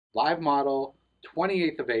Live model,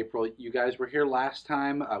 28th of April. You guys were here last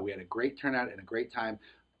time. We had a great turnout and a great time.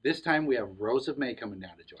 This time we have Rose of May coming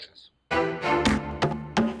down to join us.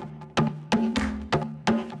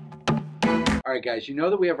 All right, guys, you know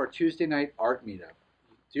that we have our Tuesday night art meetup.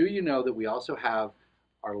 Do you know that we also have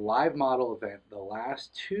our live model event the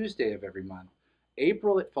last Tuesday of every month?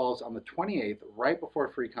 April, it falls on the 28th, right before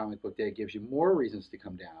Free Comic Book Day. It gives you more reasons to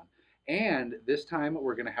come down. And this time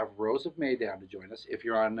we're going to have Rose of May down to join us. If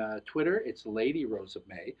you're on Twitter, it's Lady Rose of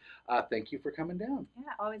May. Thank you for coming down. Yeah,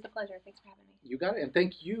 always a pleasure. Thanks for having me. You got it. And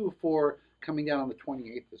thank you for coming down on the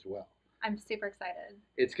 28th as well. I'm super excited.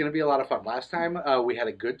 It's going to be a lot of fun. Last time we had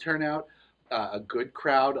a good turnout, a good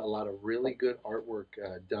crowd, a lot of really good artwork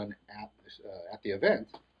done at the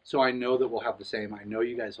event. So I know that we'll have the same. I know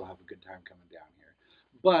you guys will have a good time coming down here.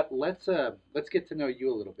 But let's get to know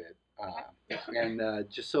you a little bit. And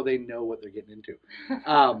just so they know what they're getting into.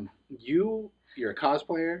 You're a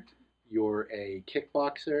cosplayer, you're a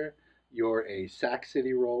kickboxer, you're a Sac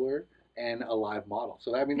City roller, and a live model.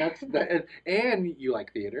 So I mean and you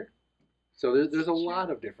like theater. So there's a lot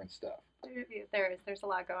of different stuff. There's a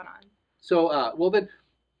lot going on. So well then,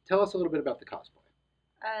 tell us a little bit about the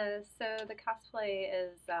cosplay. So the cosplay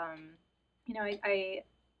is, I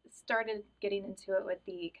started getting into it with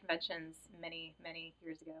the conventions many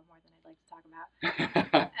years ago, more than I'd like to talk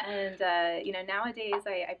about. And nowadays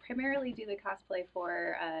I primarily do the cosplay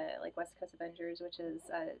for like West Coast Avengers, which is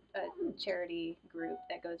a charity group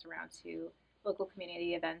that goes around to local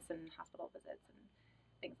community events and hospital visits and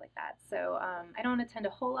things like that. So I don't attend a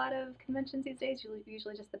whole lot of conventions these days,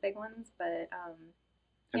 usually just the big ones. But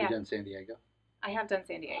Have you done San Diego? I have done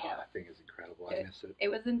San Diego. Oh, that thing is incredible. I miss it. It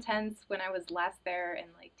was intense when I was last there in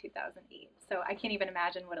like 2008. So I can't even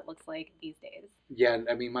imagine what it looks like these days. Yeah,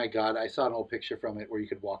 I mean, my God, I saw an old picture from it where you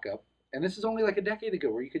could walk up. And this is only like a decade ago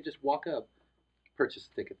where you could just walk up, purchase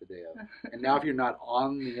a ticket the day of. And now if you're not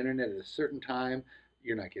on the internet at a certain time,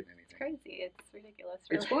 you're not getting anything. It's crazy. It's ridiculous.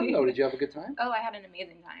 Really. It's fun, though. Did you have a good time? Oh, I had an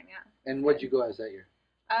amazing time, yeah. And what'd you go as that year?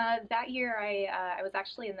 That year, I was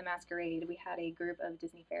actually in the masquerade. We had a group of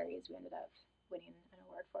Disney fairies we ended up winning an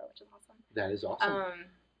award for, which is awesome. That is awesome.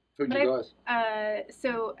 Who'd you go as?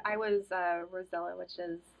 So I was Rosella, which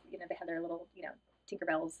is, they had their little,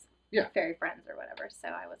 Tinkerbell's fairy friends or whatever. So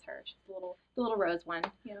I was her. She's the little rose one,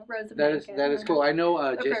 Rose of May. That is cool. I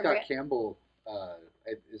know J. Scott Campbell,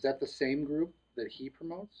 is that the same group that he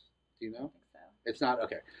promotes? Do you know? I think so. It's not?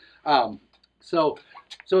 Okay. So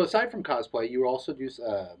aside from cosplay, you also do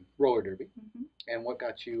roller derby. Mm-hmm. And what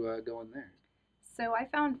got you going there? So I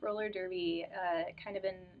found roller derby kind of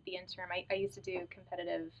in the interim. I used to do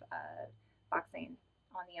competitive boxing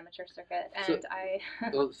on the amateur circuit, and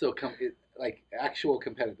like actual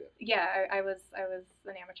competitive. Yeah, I was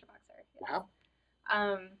an amateur boxer. Yes. Wow.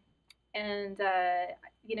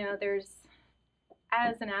 There's,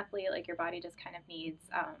 as an athlete, like your body just kind of needs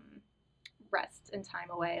rest and time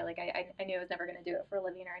away. Like I knew I was never going to do it for a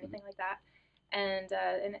living or anything like that, and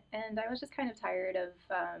I was just kind of tired of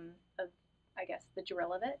I guess the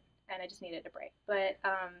drill of it, and I just needed a break. But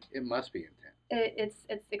it must be intense.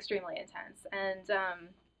 It's extremely intense, and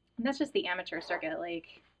that's just the amateur circuit.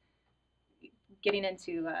 Like getting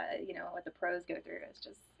into what the pros go through is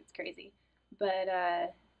it's crazy. But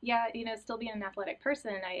still being an athletic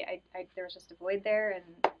person, I there was just a void there,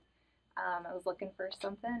 and I was looking for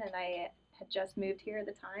something, and I had just moved here at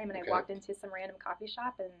the time, and I walked into some random coffee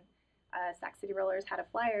shop, and Sac City Rollers had a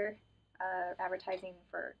flyer advertising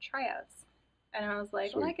for tryouts. And I was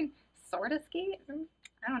like, Sweet. Well, I can sort of skate. I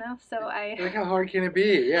don't know. So Like, how hard can it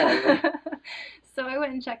be? Yeah. So I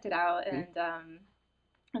went and checked it out, and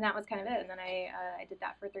that was kind of it. And then I did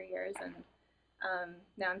that for 3 years, and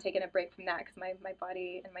now I'm taking a break from that because my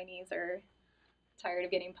body and my knees are tired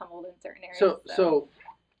of getting pummeled in certain areas. So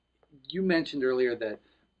you mentioned earlier that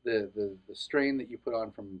the strain that you put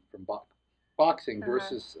on from boxing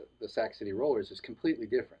versus the Sac City Rollers is completely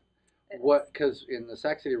different. Because in the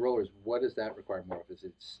Sac City Rollers, what does that require more of? Is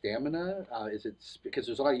it stamina? Is it because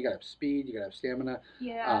there's a lot? You gotta have speed. You gotta have stamina.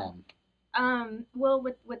 Yeah. Well,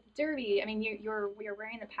 with derby, I mean, you're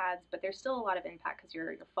wearing the pads, but there's still a lot of impact because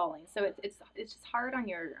you're falling. So it's just hard on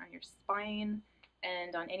your spine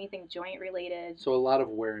and on anything joint related. So a lot of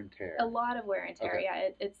wear and tear. A lot of wear and tear. Okay. Yeah.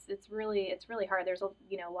 It's really hard. There's a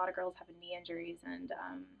lot of girls having knee injuries and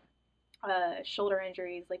shoulder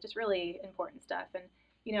injuries, like just really important stuff. And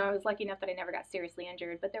I was lucky enough that I never got seriously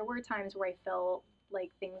injured, but there were times where I felt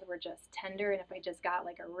like things were just tender, and if I just got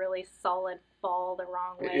like a really solid fall the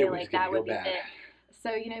wrong way, like that would be it.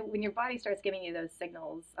 So, when your body starts giving you those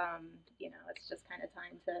signals, it's just kind of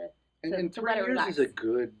time to And 3 let it years relax. is a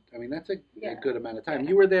good, that's a good amount of time. Yeah.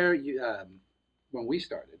 You were there, when we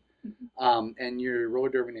started. Mhm. And your roller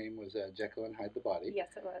derby name was Jekyll and Hyde the Body.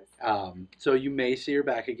 Yes, it was. So you may see her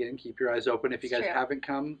back again. Keep your eyes open. If you It's guys true. haven't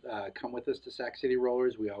come with us to Sac City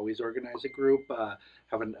Rollers. We always organize a group,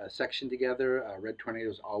 have a section together. Red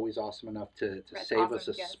Tornado is always awesome enough to Red's save us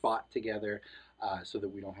awesome, a yes. spot together so that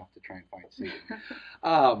we don't have to try and find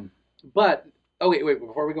seating. But, wait,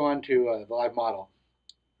 before we go on to the live model,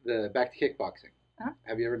 back to kickboxing. Uh-huh.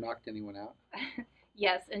 Have you ever knocked anyone out?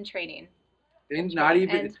 Yes, in training. Not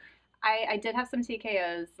even. And I did have some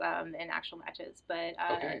TKOs in actual matches, but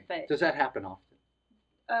Okay. but Does that happen often?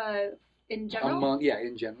 In general,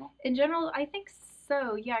 In general. in general, I think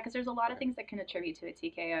so. Yeah, because there's a lot of things that can attribute to a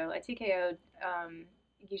TKO. A TKO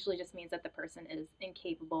usually just means that the person is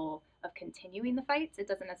incapable of continuing the fights. It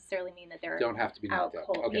doesn't necessarily mean that they're Don't have to be out knocked out.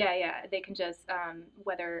 cold. Okay. Yeah. They can just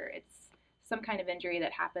whether it's some kind of injury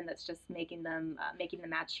that happened that's just making the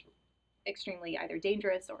match extremely either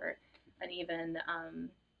dangerous or uneven,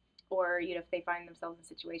 or if they find themselves in a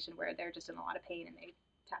situation where they're just in a lot of pain and they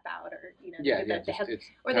tap out, or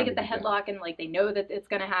they get the headlock and like they know that it's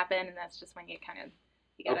going to happen, and that's just when you kind of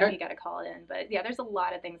you got to call it in. But yeah, there's a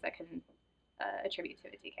lot of things that can attribute to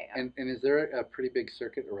a TKO. And is there a pretty big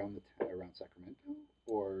circuit around Sacramento,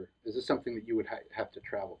 or is this something that you would have to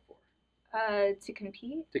travel for? To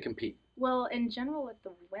compete? To compete. Well, in general, with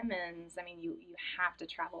the women's, I mean, you have to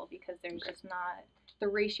travel because there's just not the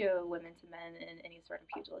ratio of women to men in any sort of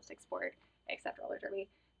pugilistic sport, except roller derby,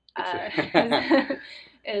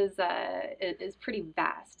 is pretty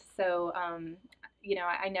vast. So,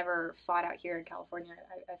 I never fought out here in California.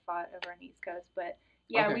 I fought over on the East Coast, but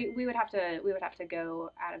yeah, Okay. we would have to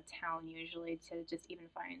go out of town usually to just even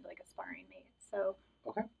find like a sparring mate. So.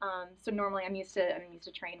 Okay. So normally I'm used to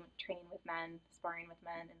training with men, sparring with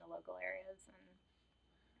men in the local areas,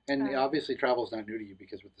 and obviously travel's not new to you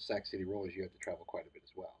because with the Sac City Rollers you have to travel quite a bit as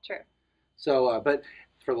well. True. So, but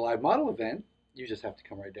for the live model event, you just have to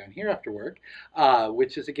come right down here after work,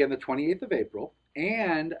 which is again the 28th of April,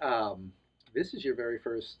 and this is your very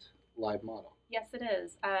first live model. Yes, it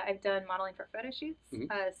is. I've done modeling for photo shoots,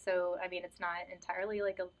 so I mean it's not entirely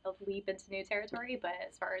like a leap into new territory, but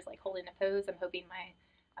as far as like holding a pose, I'm hoping my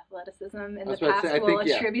athleticism in the past will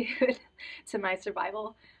attribute to my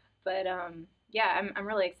survival. But yeah, I'm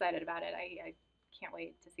really excited about it. I can't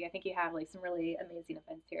wait to see. I think you have like some really amazing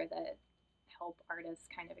events here that help artists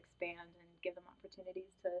kind of expand and give them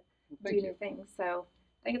opportunities to do new things. So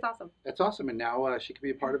I think it's awesome. That's awesome. And now she can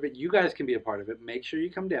be a part of it. You guys can be a part of it. Make sure you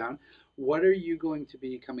come down. What are you going to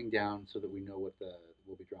be coming down so that we know what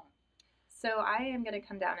will be drawn? So I am going to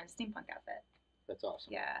come down in a steampunk outfit. That's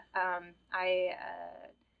awesome. Yeah.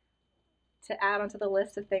 To add onto the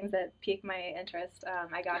list of things that piqued my interest,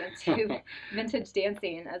 I got into vintage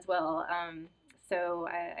dancing as well. So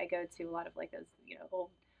I go to a lot of like those,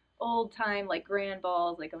 old time like grand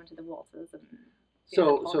balls, like going to the waltzes and.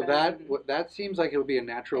 So that seems like it would be a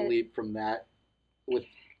natural leap from that with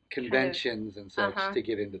conventions and such to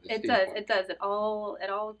get into the steampunk. It does. It all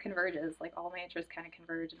converges. Like all my interests kind of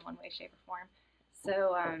converge in one way, shape, or form.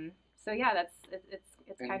 So yeah,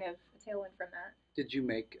 it's kind of a tailwind from that. Did you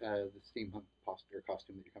make the steampunk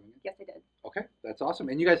costume that you're coming in? Yes, I did. Okay, that's awesome.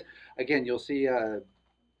 And you guys, again, you'll see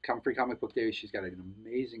Free Comic Book Day. She's got an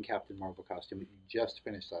amazing Captain Marvel costume that you just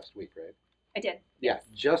finished last week, right? I did. Yeah,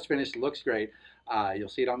 just finished. Looks great. You'll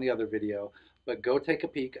see it on the other video. But go take a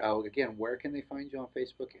peek. Again, where can they find you on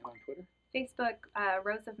Facebook and on Twitter? Facebook,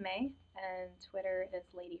 Rose of May, and Twitter is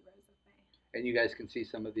Lady Rose of May. And you guys can see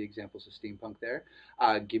some of the examples of steampunk there.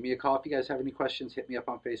 Give me a call if you guys have any questions. Hit me up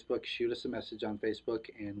on Facebook. Shoot us a message on Facebook,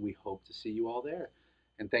 and we hope to see you all there.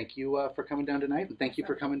 And thank you for coming down tonight, and thank you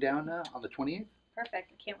for coming down on the 28th.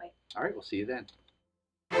 Perfect. I can't wait. All right, we'll see you then.